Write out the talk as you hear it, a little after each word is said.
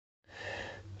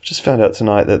Just found out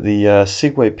tonight that the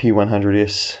Segway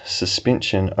P100S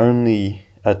suspension only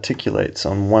articulates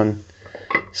on one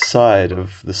side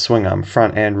of the swing arm,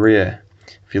 front and rear.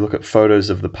 If you look at photos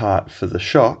of the part for the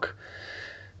shock,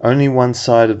 only one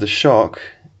side of the shock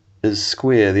is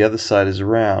square, the other side is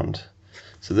round.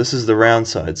 So this is the round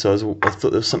side, so I thought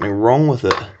there was something wrong with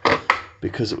it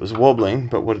because it was wobbling,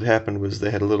 but what had happened was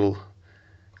they had a little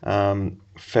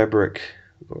fabric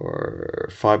or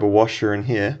fiber washer in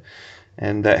here,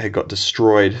 and that had got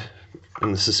destroyed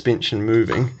in the suspension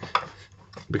moving,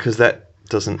 because that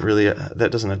doesn't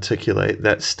articulate,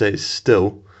 that stays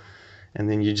still,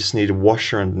 and then you just need a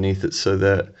washer underneath it so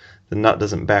that the nut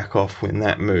doesn't back off when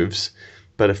that moves.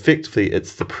 But effectively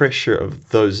it's the pressure of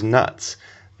those nuts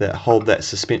that hold that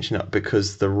suspension up,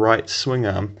 because the right swing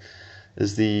arm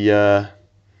is the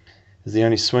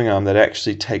only swing arm that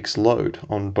actually takes load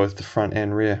on both the front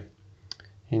and rear.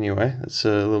 Anyway, that's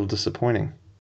a little disappointing.